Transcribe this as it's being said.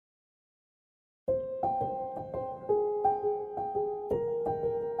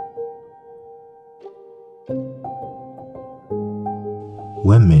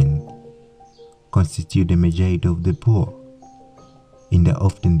Women constitute the majority of the poor, and are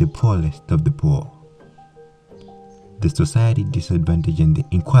often the poorest of the poor. The society disadvantage and the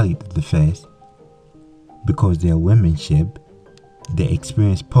inequality of the first, because they are women-shaped, they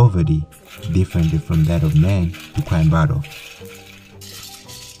experience poverty differently from that of men who climb out of.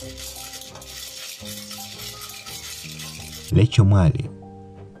 Lecho Mwale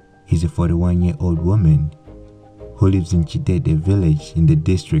is a 41-year-old woman who lives in Chitete village in the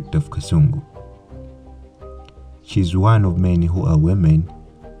district of Kasungu. She is one of many who are women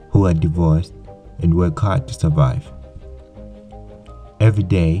who are divorced and work hard to survive. Every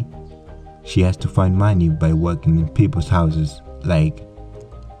day, she has to find money by working in people's houses like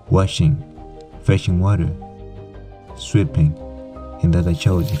washing, fetching water, sweeping, and other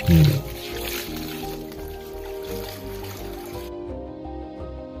chores if needed.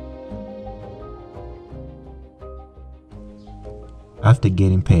 After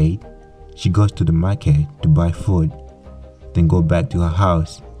getting paid, she goes to the market to buy food, then go back to her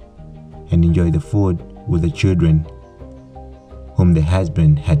house and enjoy the food with the children whom the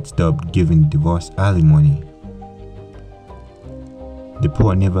husband had stopped giving divorce alimony. The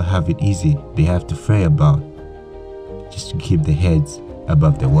poor never have it easy. They have to fret about just to keep their heads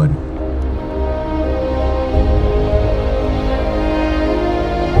above the water.